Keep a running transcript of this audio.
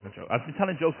I've been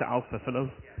telling jokes at Alpha. For those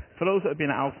that have been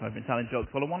at Alpha, I've been telling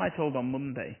jokes. Well, the one I told on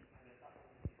Monday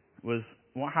was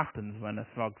what happens when a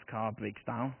frog's car breaks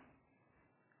down.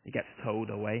 It gets towed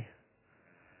away.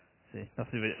 See,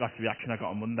 that's the reaction I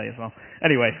got on Monday as well.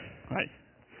 Anyway, right.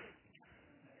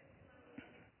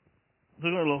 So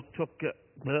we're going to look at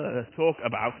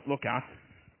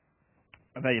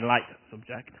a very light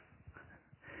subject.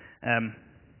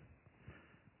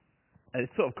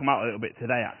 It's sort of come out a little bit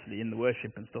today, actually, in the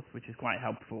worship and stuff, which is quite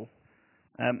helpful.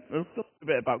 We'll talk a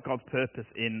bit about God's purpose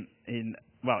in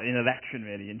election,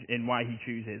 really, in why He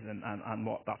chooses and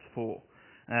what that's for.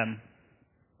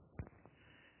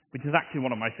 Which is actually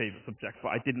one of my favourite subjects, but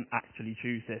I didn't actually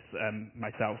choose this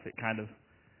myself. It kind of,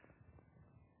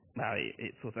 I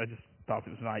just thought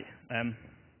it was right.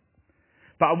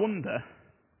 But I wonder,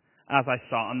 as I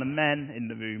start, and the men in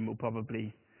the room will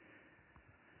probably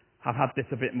have had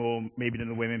this a bit more maybe than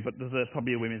the women, but there's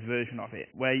probably a women's version of it,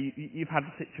 where you've had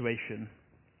a situation.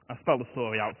 I'll spell the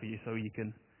story out for you so you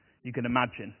can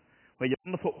imagine, where you're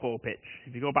on the football pitch.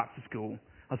 If you go back to school,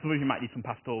 I suppose you might need some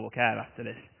pastoral care after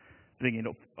this, bringing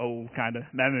up old kind of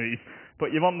memories.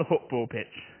 But you're on the football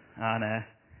pitch, and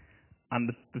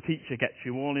the teacher gets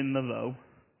you all in the row,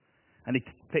 and he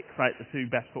picks like the two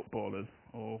best footballers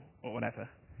or whatever,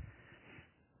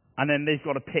 and then they've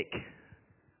got to pick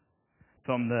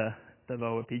from the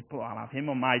lower people. I'll have him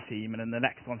on my team, and then the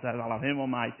next one says I'll have him on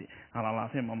my team, and I'll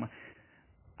have him on my.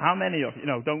 How many of you?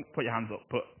 No, don't put your hands up.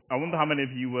 But I wonder how many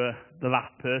of you were the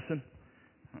last person.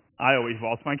 I always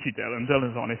was. Thank you, Dylan.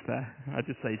 Dylan's honest there. I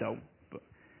just say don't. But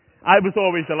I was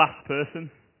always the last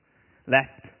person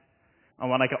left.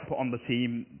 And when I got put on the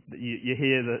team, you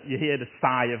hear the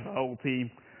sigh of the whole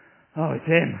team. Oh, it's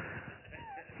him.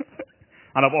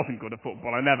 And I wasn't good at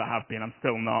football. I never have been. I'm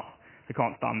still not. I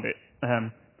can't stand it.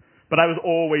 But I was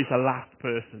always the last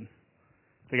person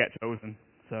to get chosen.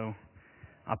 So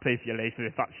I'll pray for you later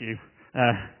if that's you.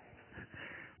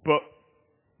 But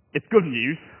it's good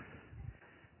news.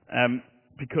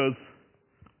 Because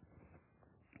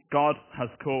God has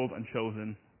called and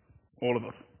chosen all of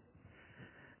us.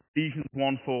 Ephesians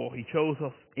 1:4, He chose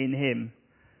us in Him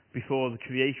before the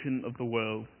creation of the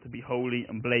world to be holy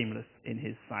and blameless in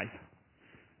His sight.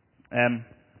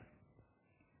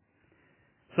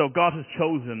 So God has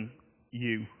chosen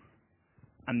you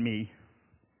and me.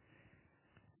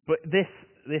 But this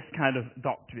kind of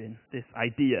doctrine, this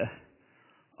idea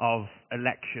of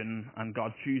election and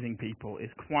God choosing people is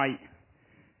quite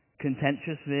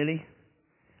contentious, really.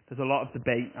 There's a lot of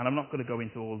debate, and I'm not going to go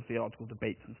into all the theological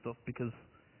debates and stuff because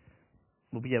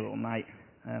we'll be here all night.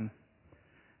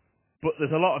 But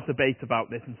there's a lot of debate about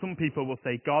this, and some people will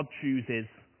say God chooses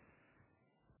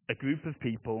a group of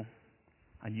people,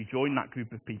 and you join that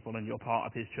group of people, and you're part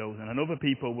of His chosen. And other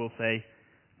people will say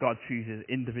God chooses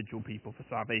individual people for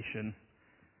salvation.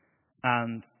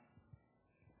 And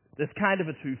there's kind of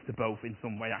a truth to both in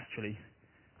some way, actually,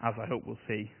 as I hope we'll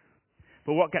see.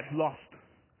 But what gets lost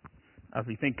as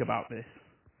we think about this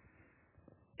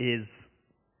is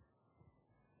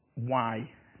why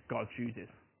God chooses.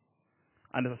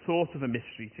 And there's a sort of a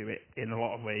mystery to it in a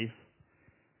lot of ways.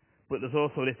 But there's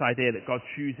also this idea that God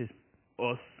chooses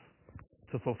us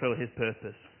to fulfill His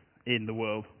purpose in the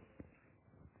world.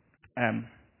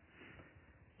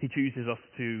 He chooses us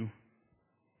to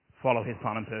follow His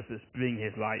plan and purpose, bring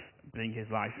His light, bring His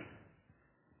life.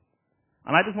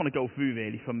 And I just want to go through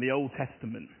really from the Old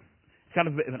Testament. It's kind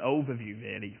of a bit of an overview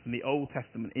really, from the Old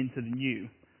Testament into the New,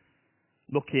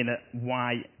 looking at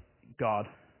why God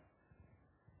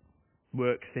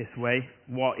works this way.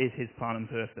 What is His plan and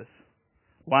purpose?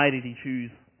 Why did He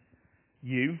choose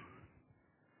you?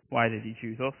 Why did He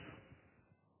choose us?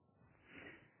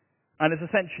 And there's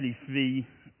essentially three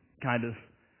kind of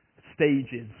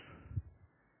stages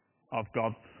of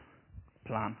God's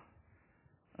plan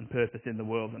and purpose in the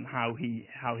world, and how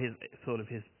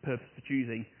his purpose for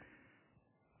choosing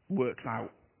works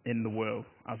out in the world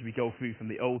as we go through from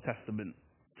the Old Testament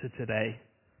to today.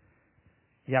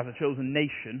 He has a chosen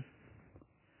nation,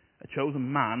 a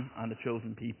chosen man, and a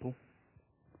chosen people.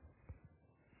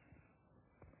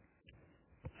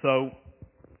 So,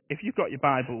 if you've got your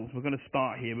Bibles, we're going to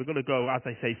start here. We're going to go, as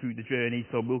I say, through the journey,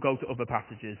 so we'll go to other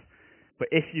passages. But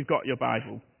if you've got your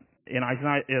Bible, in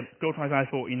Isaiah, go to Isaiah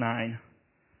 49.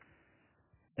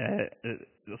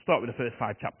 We'll start with the first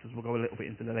 5 chapters. We'll go a little bit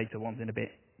into the later ones in a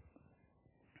bit.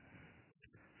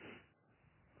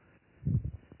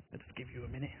 I'll just give you a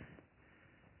minute.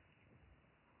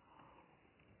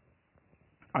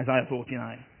 Isaiah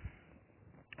 49.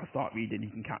 I'll start reading,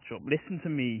 you can catch up. Listen to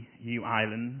me, you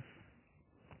islands.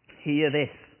 Hear this,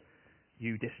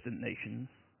 you distant nations.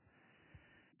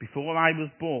 Before I was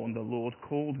born, the Lord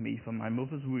called me from my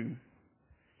mother's womb.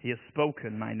 He has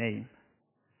spoken my name.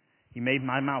 He made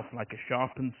my mouth like a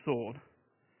sharpened sword.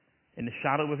 In the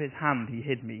shadow of his hand he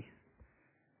hid me.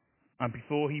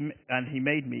 And he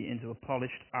made me into a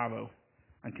polished arrow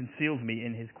and concealed me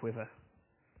in his quiver.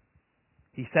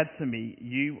 He said to me,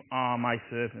 "You are my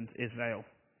servant Israel,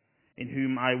 in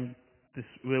whom I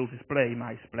will display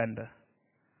my splendor."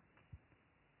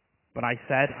 But I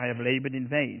said, "I have labored in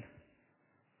vain.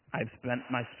 I have spent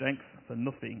my strength for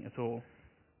nothing at all.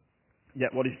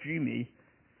 Yet what is due me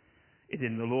is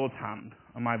in the Lord's hand,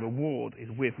 and my reward is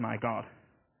with my God."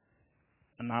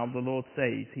 And now the Lord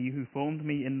says, "He who formed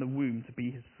me in the womb to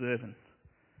be his servant,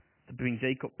 to bring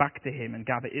Jacob back to him and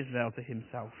gather Israel to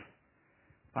himself.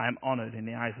 I am honored in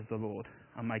the eyes of the Lord,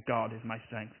 and my God is my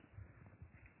strength."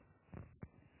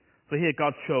 So here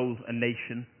God chose a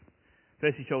nation.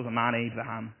 First he chose a man,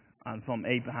 Abraham, and from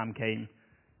Abraham came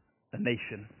a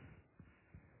nation,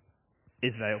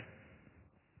 Israel.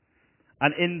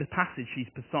 And in the passage she's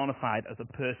personified as a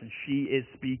person. She is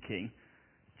speaking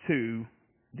to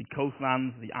the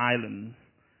coastlands, the islands,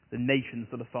 the nations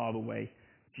that are far away,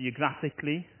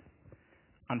 geographically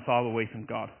and far away from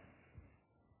God.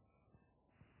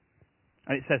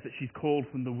 And it says that she's called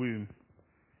from the womb.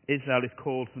 Israel is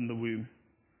called from the womb.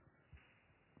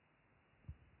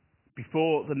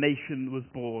 Before the nation was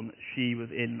born, she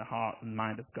was in the heart and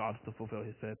mind of God to fulfill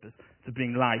his purpose, to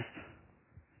bring life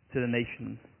to the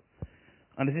nations.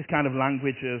 And there's this kind of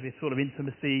language of this sort of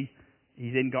intimacy.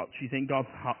 She's in God's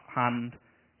hand,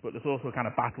 but there's also a kind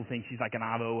of battle thing. She's like an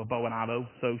arrow, a bow and arrow.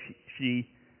 So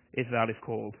Israel is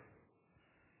called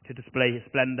to display his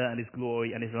splendor and his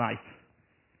glory and his light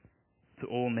to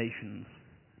all nations.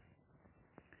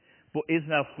 But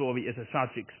Israel's story is a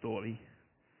tragic story.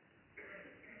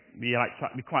 We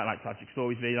quite like tragic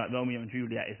stories. Really, like Romeo and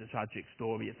Juliet is a tragic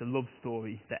story. It's a love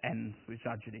story that ends with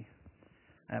tragedy.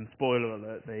 Spoiler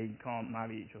alert: they can't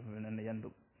marry each other and then they end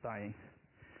up dying.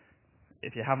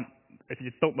 If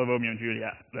you don't know Romeo and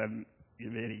Juliet, then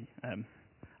you really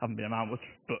haven't been around much.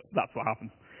 But that's what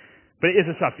happens. But it is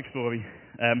a tragic story.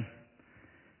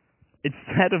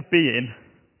 Instead of being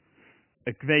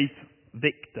a great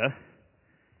victor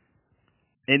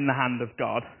in the hand of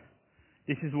God,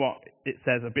 this is what it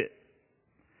says a bit.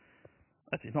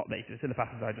 Actually, it's not later, it's in the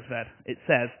passage I just read. It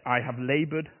says, "I have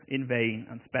labored in vain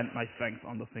and spent my strength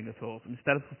on nothing at all." So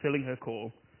instead of fulfilling her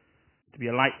call to be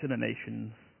a light to the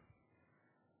nations,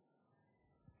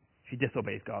 she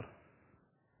disobeys God.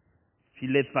 She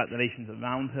lives like the nations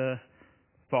around her,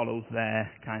 follows their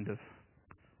kind of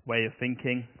way of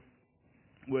thinking,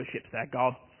 worships their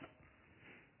gods,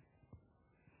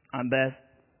 and they're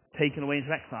taken away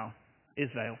into exile.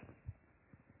 Israel.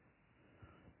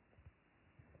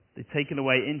 They're taken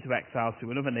away into exile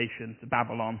to another nation, to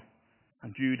Babylon,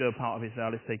 and Judah, part of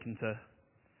Israel, is taken to,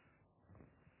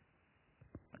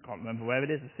 I can't remember where it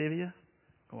is, Assyria?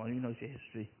 Come on, who knows your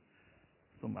history?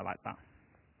 Somewhere like that.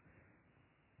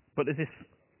 But there's this,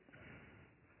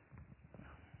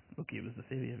 lucky it was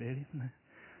Assyria really, isn't it?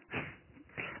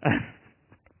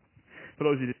 For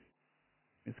those who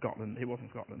in Scotland, it wasn't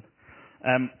Scotland.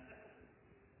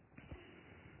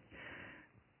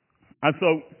 And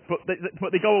so, but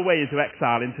they go away into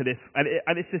exile into this,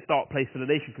 and it's this dark place for the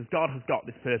nation, because God has got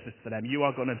this purpose for them. You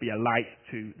are going to be a light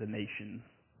to the nations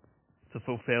to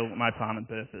fulfill my plan and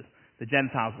purpose. The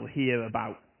Gentiles will hear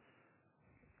about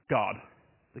God,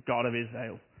 the God of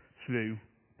Israel, through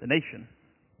the nation.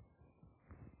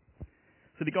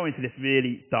 So they go into this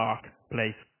really dark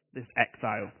place, this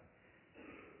exile.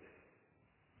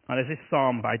 And there's this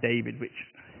psalm by David, which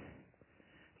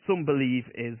some believe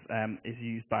is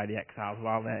used by the exiles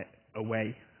while they're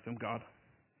away from God.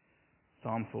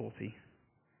 Psalm 40.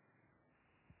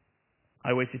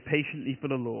 "I waited patiently for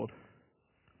the Lord.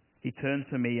 He turned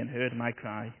to me and heard my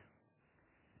cry.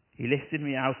 He lifted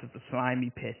me out of the slimy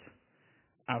pit,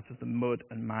 out of the mud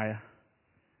and mire.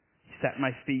 He set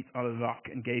my feet on a rock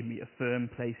and gave me a firm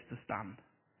place to stand.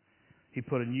 He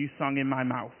put a new song in my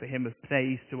mouth, a hymn of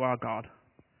praise to our God.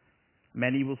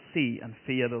 Many will see and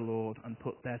fear the Lord and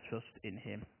put their trust in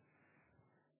him.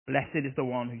 Blessed is the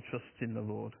one who trusts in the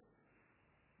Lord,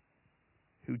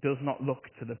 who does not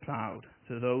look to the proud,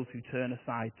 to those who turn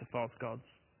aside to false gods,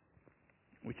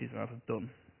 which is what I have done.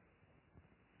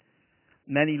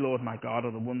 Many, Lord my God,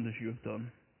 are the wonders you have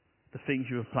done, the things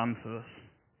you have planned for us.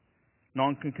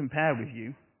 None can compare with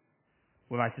you.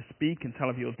 Were I to speak and tell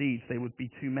of your deeds, they would be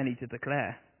too many to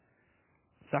declare.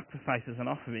 Sacrifices and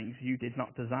offerings you did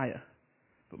not desire,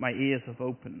 but my ears have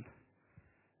opened.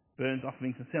 Burnt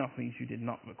offerings and sin offerings you did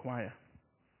not require.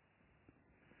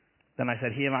 Then I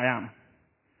said, here I am.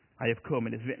 I have come.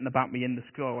 It is written about me in the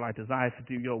scroll. I desire to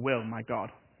do your will, my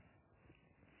God.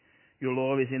 Your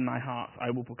law is in my heart. I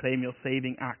will proclaim your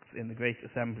saving acts in the great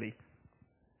assembly.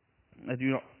 I do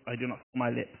not fill my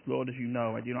lips. Lord, as you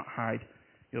know, I do not hide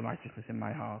your righteousness in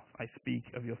my heart. I speak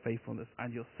of your faithfulness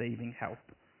and your saving help.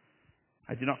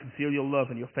 I do not conceal your love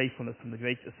and your faithfulness from the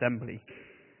great assembly.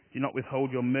 Do not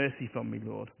withhold your mercy from me,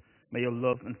 Lord. May your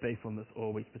love and faithfulness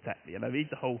always protect me. And I read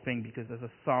the whole thing because there's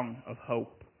a song of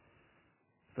hope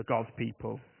for God's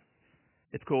people.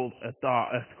 It's called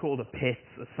a pit,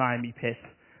 a slimy pit.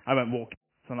 I went walking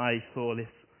and I saw this,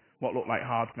 what looked like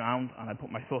hard ground, and I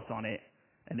put my foot on it,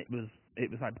 and it was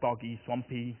like boggy,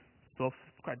 swampy stuff.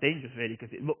 It's quite dangerous really,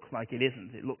 because it looks like it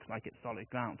isn't. It looks like it's solid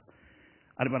ground.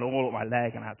 And it went all up my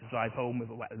leg, and I had to drive home with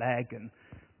a wet leg, and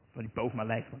both my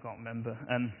legs, I can't remember.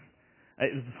 And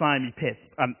it was a slimy pit,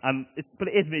 but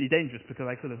it is really dangerous because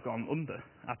I could have gone under,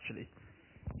 actually.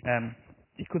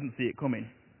 You couldn't see it coming.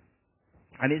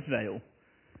 And Israel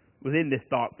was in this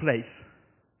dark place,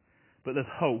 but there's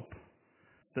hope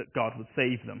that God would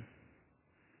save them.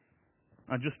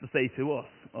 And just to say to us,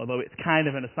 although it's kind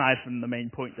of an aside from the main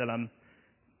point that I'm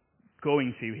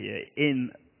going to here,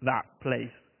 in that place,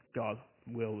 God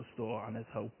will restore, and there's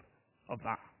hope of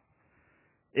that.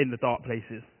 In the dark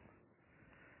places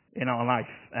in our life.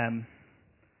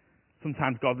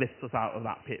 Sometimes God lifts us out of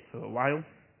that pit for a while.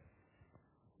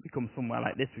 We come somewhere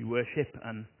like this, we worship,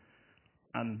 and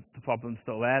the problem's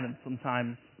still there, and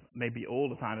sometimes, maybe all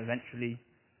the time, eventually,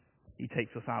 he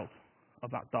takes us out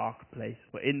of that dark place.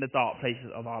 But in the dark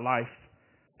places of our life,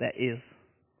 there is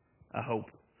a hope.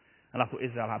 And that's what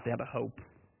Israel had. They had a hope.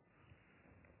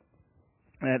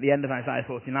 And at the end of Isaiah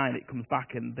 49, it comes back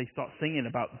and they start singing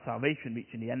about the salvation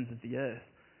reaching the ends of the earth.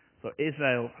 So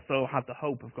Israel still had the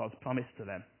hope of God's promise to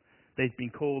them. They've been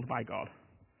called by God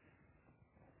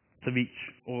to reach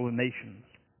all the nations.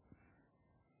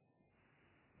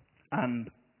 And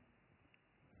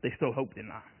they still hoped in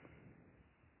that.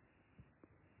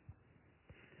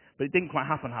 But it didn't quite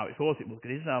happen how it thought it would,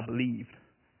 because Israel believed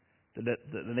that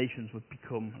the nations would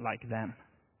become like them.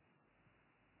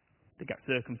 They get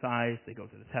circumcised, they go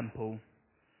to the temple,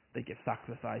 they give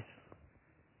sacrifice,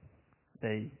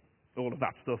 all of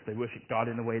that stuff. They worship God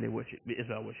in the way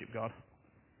Israel worshiped God.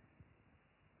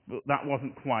 But that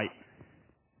wasn't quite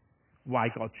why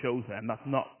God chose them. That's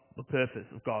not the purpose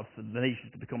of God, for the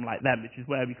nations to become like them, which is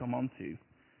where we come on to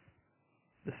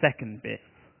the second bit.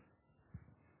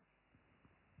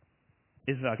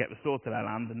 Israel get restored to their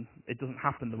land, and it doesn't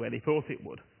happen the way they thought it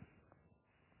would.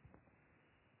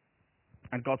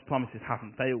 And God's promises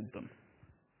haven't failed them.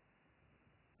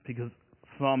 Because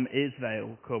from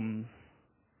Israel comes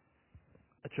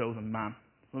a chosen man.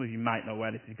 Some of you might know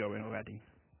where this is going already.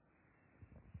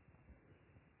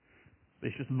 But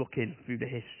it's just looking through the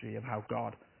history of how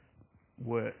God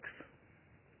works.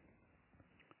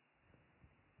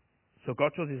 So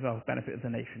God chose Israel for the benefit of the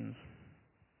nations.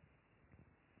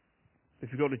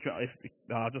 If you go to John,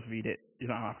 I'll just read it. You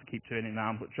don't have to keep turning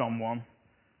down, but John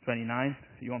 1:29.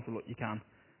 If you want to look, you can.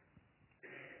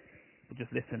 But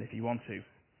just listen if you want to.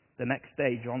 The next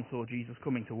day, John saw Jesus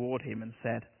coming toward him and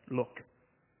said, "Look,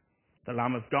 the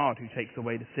Lamb of God who takes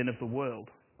away the sin of the world.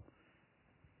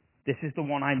 This is the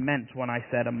one I meant when I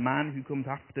said, a man who comes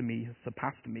after me has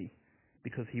surpassed me,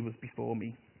 because he was before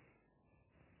me.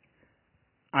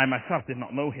 I myself did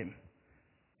not know him,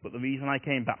 but the reason I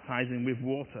came baptizing with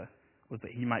water was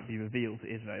that he might be revealed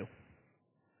to Israel."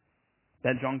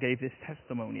 Then John gave this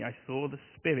testimony: "I saw the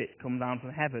Spirit come down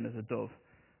from heaven as a dove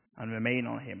and remain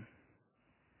on him.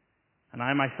 And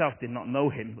I myself did not know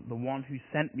him, but the one who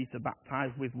sent me to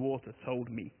baptize with water told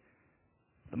me,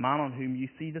 the man on whom you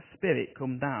see the Spirit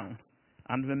come down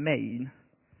and remain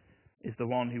is the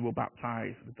one who will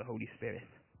baptize with the Holy Spirit.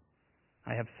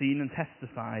 I have seen and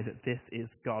testified that this is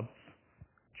God's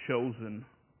chosen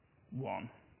one."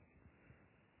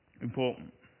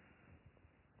 Important.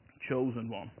 Chosen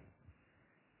one.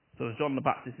 So as John the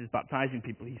Baptist is baptizing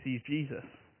people, he sees Jesus.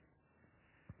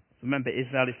 So remember,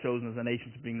 Israel is chosen as a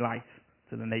nation to bring light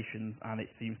to the nations, and it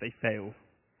seems they failed.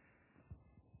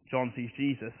 John sees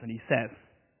Jesus and he says,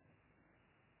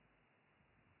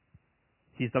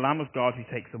 he's the Lamb of God who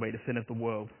takes away the sin of the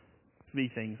world. Three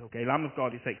things, okay? Lamb of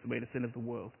God who takes away the sin of the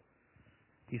world.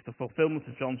 He's the fulfillment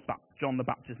of John the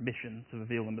Baptist's mission to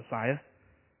reveal the Messiah,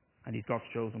 and he's God's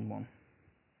chosen one.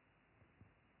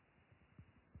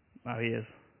 Now he is.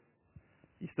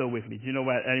 He's still with me. Do you know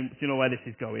where this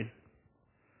is going?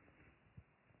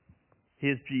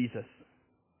 Here's Jesus.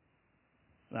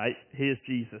 Right? Here's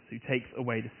Jesus who takes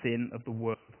away the sin of the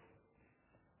world.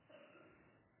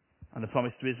 And the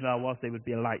promise to Israel was they would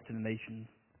be a light to the nations.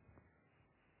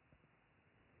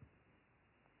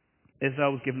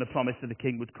 Israel was given the promise that the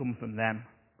king would come from them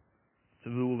to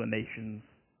rule the nations.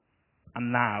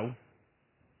 And now,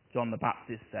 John the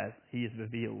Baptist says, he is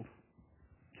revealed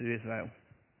to Israel.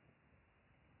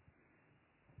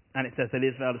 And it says that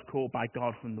Israel is called by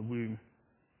God from the womb.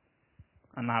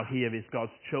 And now here is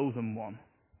God's chosen one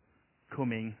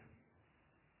coming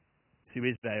to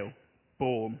Israel,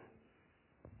 born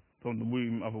from the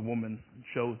womb of a woman,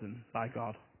 chosen by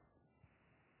God.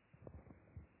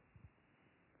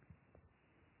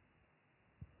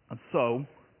 And so,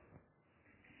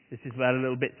 this is where a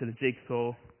little bit to the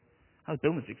jigsaw. I was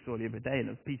building a jigsaw the other day and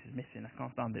there's pieces missing. I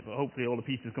can't stand it, but hopefully all the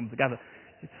pieces come together.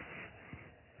 It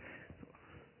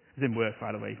didn't work,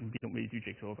 by the way. We don't really do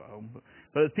jigsaws at home. But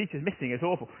there's pieces missing. It's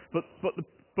awful. But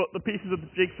the pieces of the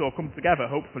jigsaw come together,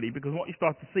 hopefully, because what you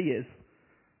start to see is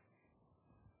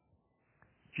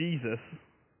Jesus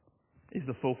is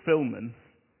the fulfillment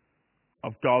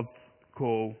of God's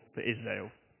call to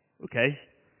Israel. Okay?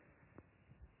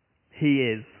 He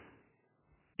is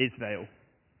Israel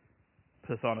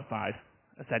personified,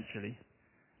 essentially.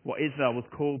 What Israel was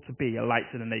called to be, a light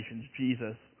to the nations,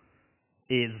 Jesus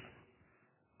is.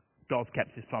 God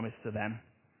kept his promise to them.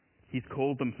 He's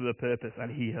called them for a purpose, and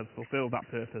he has fulfilled that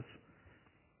purpose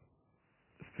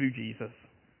through Jesus.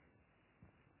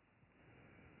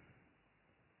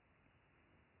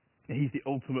 And he's the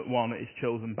ultimate one that is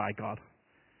chosen by God.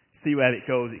 See where it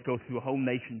goes? It goes through a whole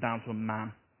nation down to a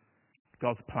man.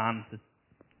 God's plan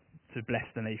to bless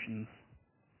the nations.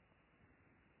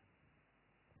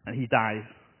 And he dies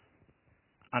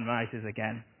and rises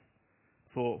again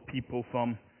for people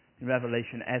from, in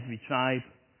Revelation, every tribe,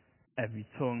 every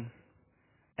tongue,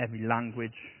 every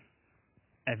language,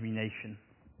 every nation,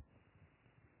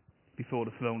 before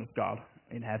the throne of God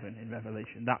in heaven, in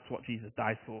Revelation. That's what Jesus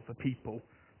died for people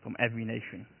from every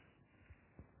nation.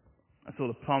 And so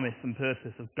the promise and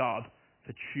purpose of God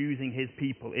for choosing his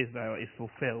people, Israel, is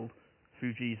fulfilled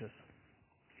through Jesus.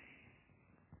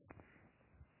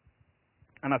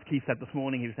 And as Keith said this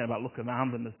morning, he was saying about look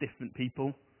around and there's different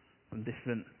people from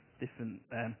different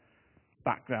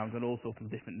backgrounds and also from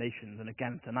different nations. And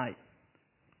again tonight,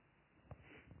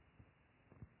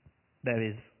 there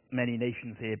is many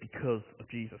nations here because of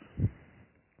Jesus.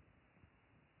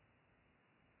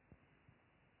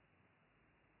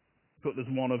 But there's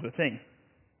one other thing.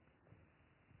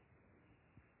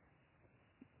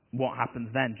 What happens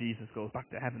then? Jesus goes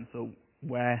back to heaven. So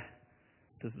where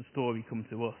does the story come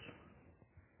to us?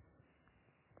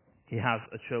 He has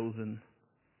a chosen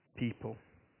people.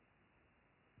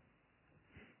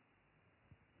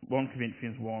 1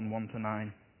 Corinthians 1,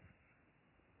 1-9.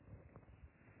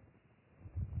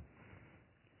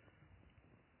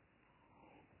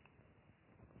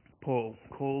 Paul,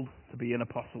 called to be an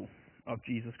apostle of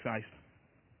Jesus Christ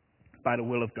by the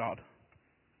will of God,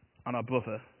 and our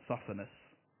brother Sosthenes,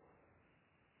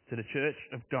 to the church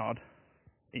of God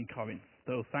in Corinth,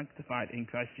 those sanctified in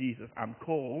Christ Jesus and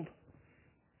called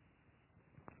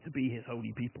to be his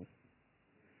holy people,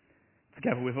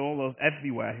 together with all those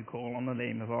everywhere who call on the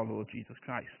name of our Lord Jesus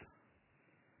Christ.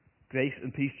 Grace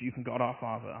and peace to you from God our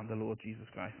Father and the Lord Jesus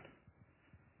Christ.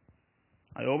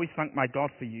 I always thank my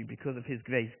God for you because of his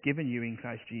grace given you in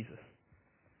Christ Jesus.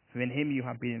 For in him you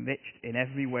have been enriched in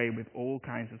every way with all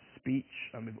kinds of speech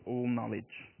and with all knowledge.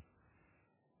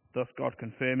 Thus God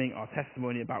confirming our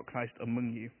testimony about Christ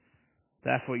among you.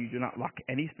 Therefore you do not lack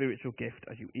any spiritual gift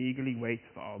as you eagerly wait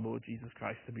for our Lord Jesus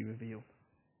Christ to be revealed.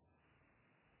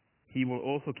 He will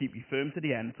also keep you firm to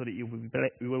the end so that you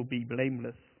will be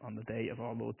blameless on the day of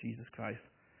our Lord Jesus Christ.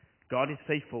 God is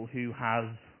faithful who has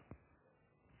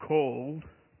called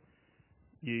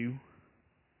you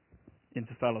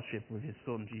into fellowship with his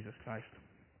Son, Jesus Christ,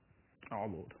 our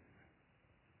Lord.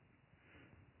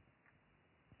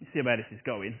 You see where this is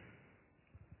going?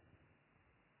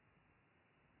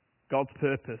 God's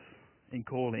purpose in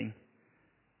calling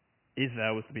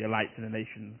Israel was to be a light to the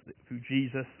nations. Through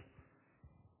Jesus,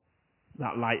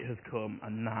 that light has come,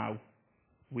 and now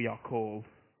we are called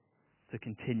to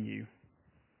continue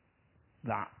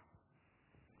that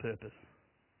purpose.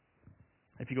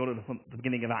 If you go to the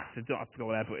beginning of Acts, you don't have to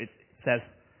go there, but it says,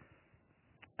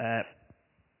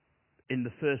 in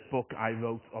the first book I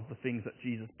wrote of the things that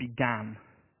Jesus began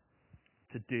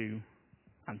to do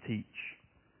and teach.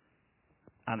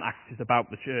 And Acts is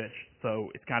about the church, so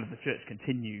it's kind of the church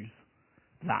continues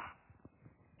that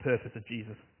purpose of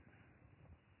Jesus.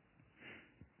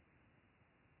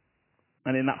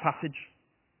 And in that passage,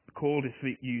 the call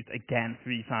is used again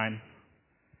 3 times.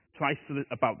 Twice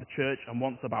about the church and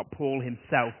once about Paul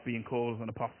himself being called as an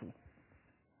apostle.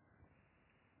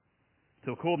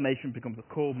 So a called nation becomes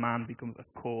a called man, becomes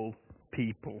a called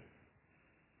people.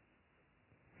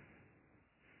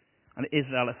 And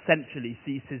Israel essentially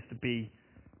ceases to be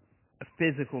a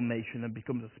physical nation and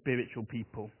becomes a spiritual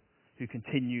people who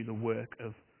continue the work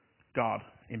of God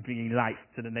in bringing light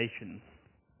to the nations.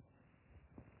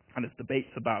 And there's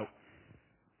debates about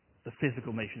the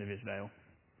physical nation of Israel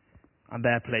and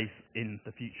their place in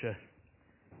the future,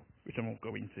 which I won't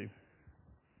go into.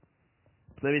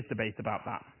 But there is debate about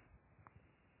that.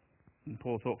 And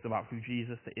Paul talks about through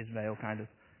Jesus that Israel kind of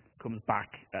comes back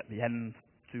at the end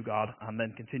to God and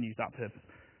then continues that purpose.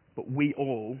 But we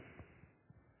all,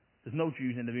 there's no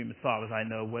Jews in the room as far as I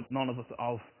know. None of us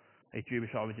are of a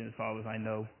Jewish origin as far as I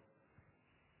know.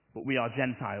 But we are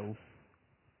Gentiles,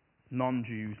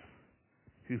 non-Jews,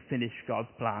 who finish God's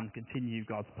plan, continue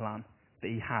God's plan that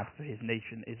he had for his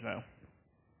nation, Israel.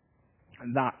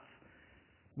 And that's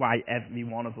why every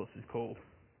one of us is called.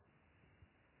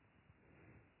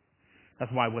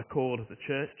 That's why we're called as a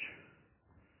church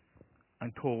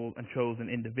and called and chosen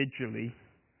individually.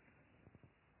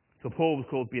 So Paul was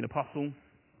called to be an apostle,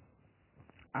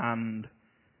 and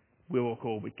we're all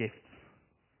called with gifts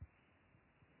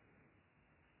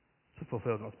to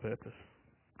fulfill God's purpose.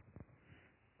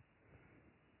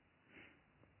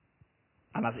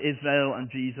 And as Israel and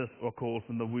Jesus were called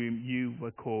from the womb, you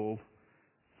were called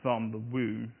from the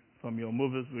womb, from your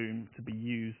mother's womb, to be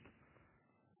used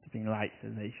to bring light to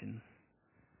the nations.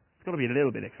 It's got to be a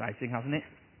little bit exciting, hasn't it?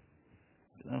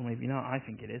 No, maybe not. I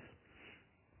think it is.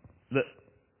 That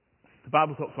the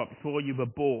Bible talks about before you were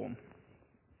born,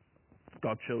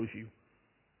 God chose you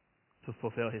to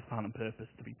fulfill his plan and purpose,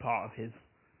 to be part of his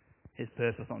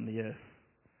purpose on the earth.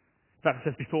 In fact, it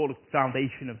says before the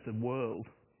foundation of the world,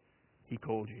 he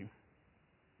called you.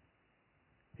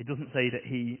 It doesn't say that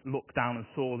he looked down and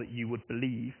saw that you would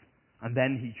believe, and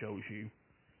then he chose you.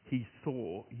 He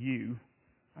saw you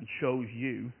and chose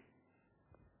you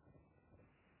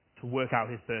to work out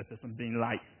his purpose and bring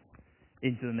light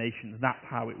into the nations. That's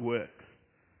how it works.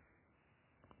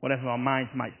 Whatever our minds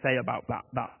might say about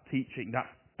that teaching,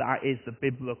 that is the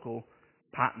biblical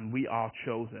pattern. We are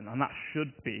chosen, and that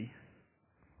should be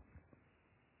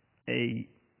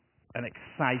an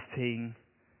exciting,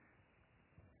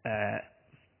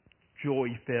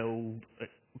 joy-filled,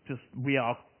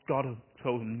 God has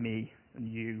chosen me and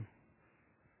you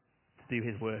to do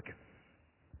his work.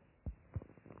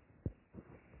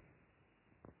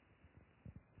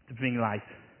 To bring light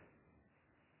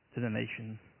to the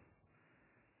nations.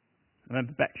 I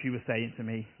remember Bex, you were saying to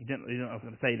me, you didn't know I was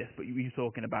going to say this, but you were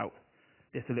talking about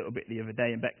this a little bit the other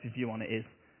day, and Bex's view on it is,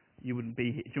 you wouldn't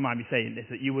be here, do you mind me saying this,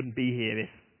 that you wouldn't be here if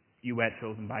you weren't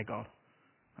chosen by God.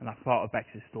 And that's part of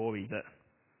Bex's story, that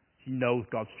she knows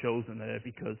God's chosen her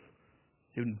because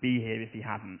she wouldn't be here if he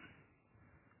hadn't.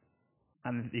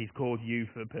 And he's called you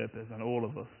for a purpose, and all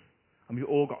of us. And we've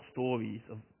all got stories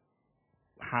of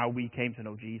how we came to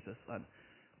know Jesus and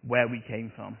where we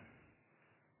came from.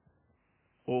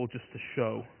 All just to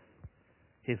show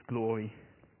his glory.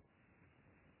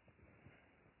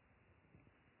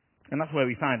 And that's where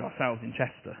we find ourselves in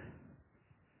Chester.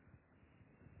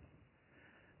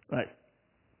 Like,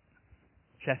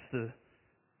 Chester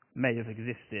may have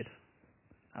existed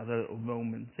as a little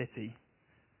Roman city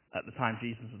at the time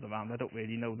Jesus was around. I don't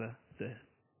really know the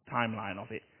timeline of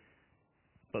it.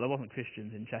 But there wasn't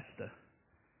Christians in Chester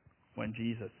when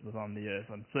Jesus was on the earth,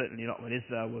 and certainly not when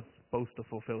Israel was supposed to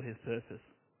fulfill his purpose.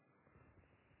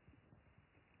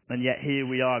 And yet here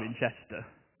we are in Chester,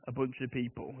 a bunch of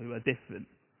people who are different,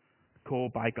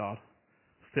 called by God,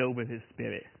 filled with his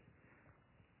Spirit,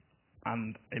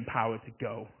 and empowered to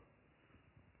go.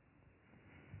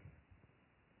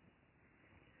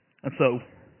 And so,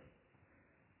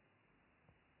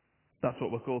 that's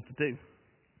what we're called to do.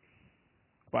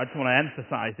 But I just want to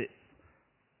emphasize it.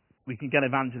 We can get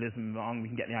evangelism wrong, we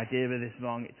can get the idea of this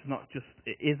wrong. It's not just,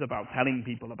 it is about telling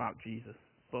people about Jesus.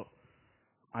 But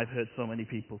I've heard so many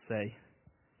people say,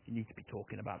 you need to be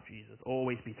talking about Jesus.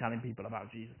 Always be telling people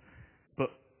about Jesus. But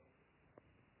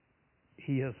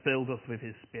he has filled us with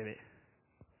his Spirit.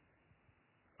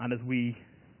 And as we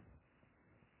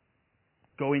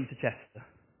go into Chester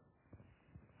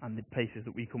and the places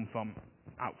that we come from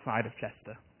outside of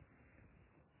Chester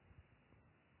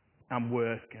and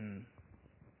work and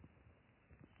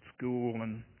school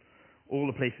and all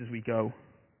the places we go,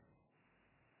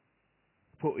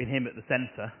 putting him at the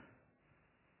centre,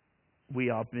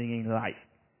 we are bringing light,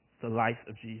 the light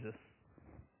of Jesus,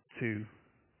 to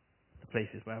the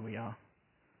places where we are.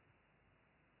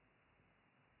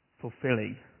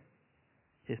 Fulfilling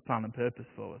his plan and purpose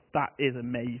for us. That is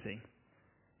amazing.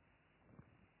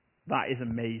 That is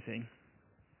amazing.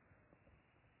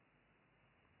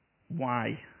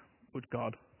 Why would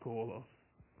God call us?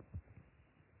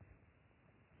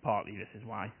 Partly this is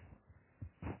why.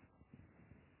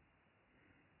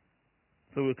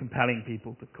 So we're compelling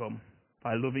people to come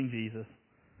by loving Jesus,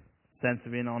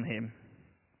 centering on him,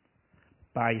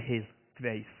 by his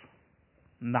grace.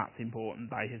 And that's important,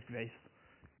 by his grace.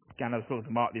 Again, I was talking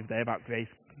to Mark the other day about grace.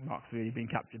 Mark's really been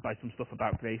captured by some stuff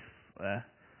about grace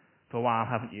for a while,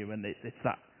 haven't you? And it's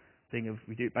that thing of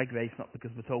we do it by grace, not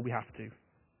because we're told we have to.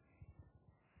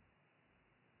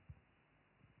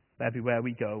 But everywhere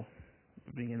we go,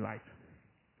 we're bringing light.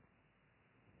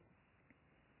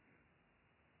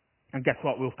 And guess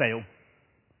what? We'll fail.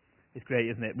 It's great,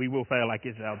 isn't it? We will fail like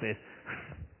Israel did.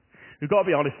 We've got to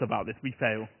be honest about this. We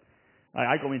fail.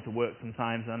 I go into work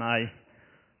sometimes and I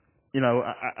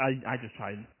just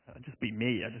try and just be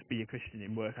me. I just be a Christian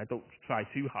in work. I don't try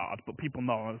too hard, but people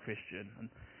know I'm a Christian. And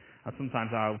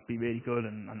sometimes I'll be really good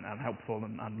and helpful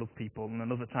and love people. And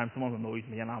another time someone annoys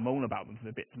me and I'll moan about them for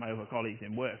a bit to my other colleagues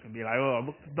in work and be like, oh,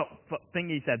 look at that thing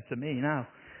he said to me now.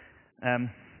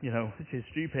 Which is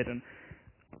stupid. And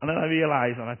then I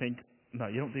realise and I think, no,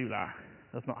 you don't do that.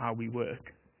 That's not how we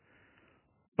work.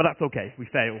 But that's okay. We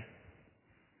fail.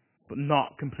 But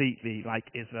not completely like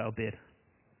Israel did.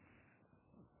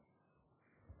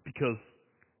 Because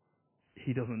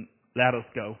he doesn't let us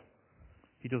go.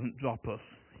 He doesn't drop us.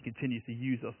 He continues to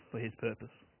use us for his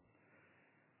purpose.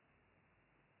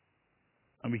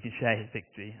 And we can share his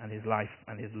victory and his life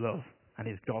and his love and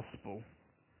his gospel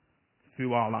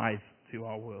through our lives to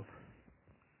our world.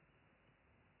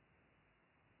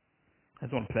 I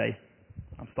just want to pray.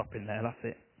 I'm stopping there. That's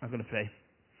it. I'm going to pray.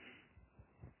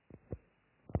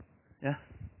 Yeah?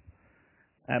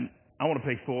 I want to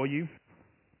pray for you.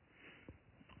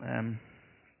 And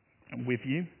with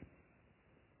you.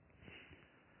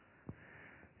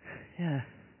 Yeah.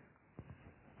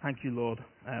 Thank you, Lord,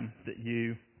 that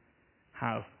you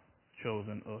have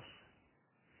chosen us.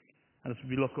 And as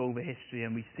we look over history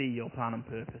and we see your plan and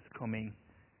purpose coming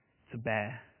to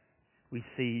bear, we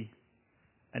see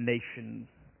a nation,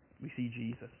 we see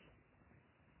Jesus,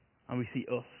 and we see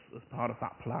us as part of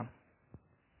that plan.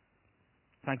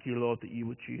 Thank you, Lord, that you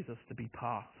would choose us to be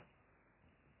part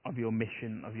of your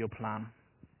mission, of your plan.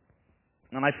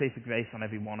 And I pray for grace on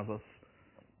every one of us,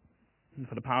 and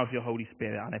for the power of your Holy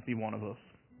Spirit on every one of us,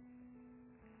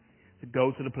 to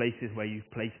go to the places where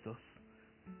you've placed us,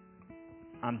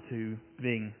 and to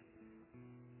bring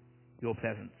your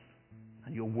presence,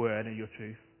 and your word, and your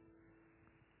truth.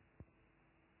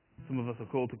 Some of us are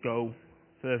called to go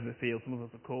further afield. Some of us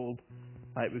are called,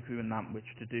 like Recruit and Nantwich,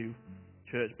 to do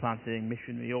church planting,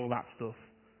 missionary, all that stuff.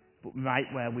 But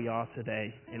right where we are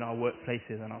today, in our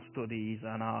workplaces and our studies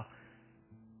and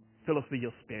fill us with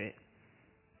your spirit.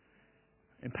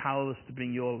 Empower us to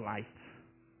bring your light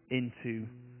into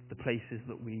the places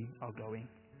that we are going.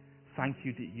 Thank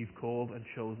you that you've called and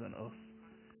chosen us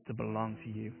to belong to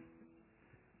you.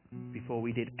 Before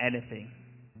we did anything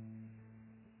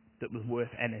that was worth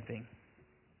anything.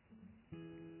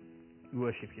 We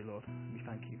worship you, Lord. We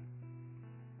thank you.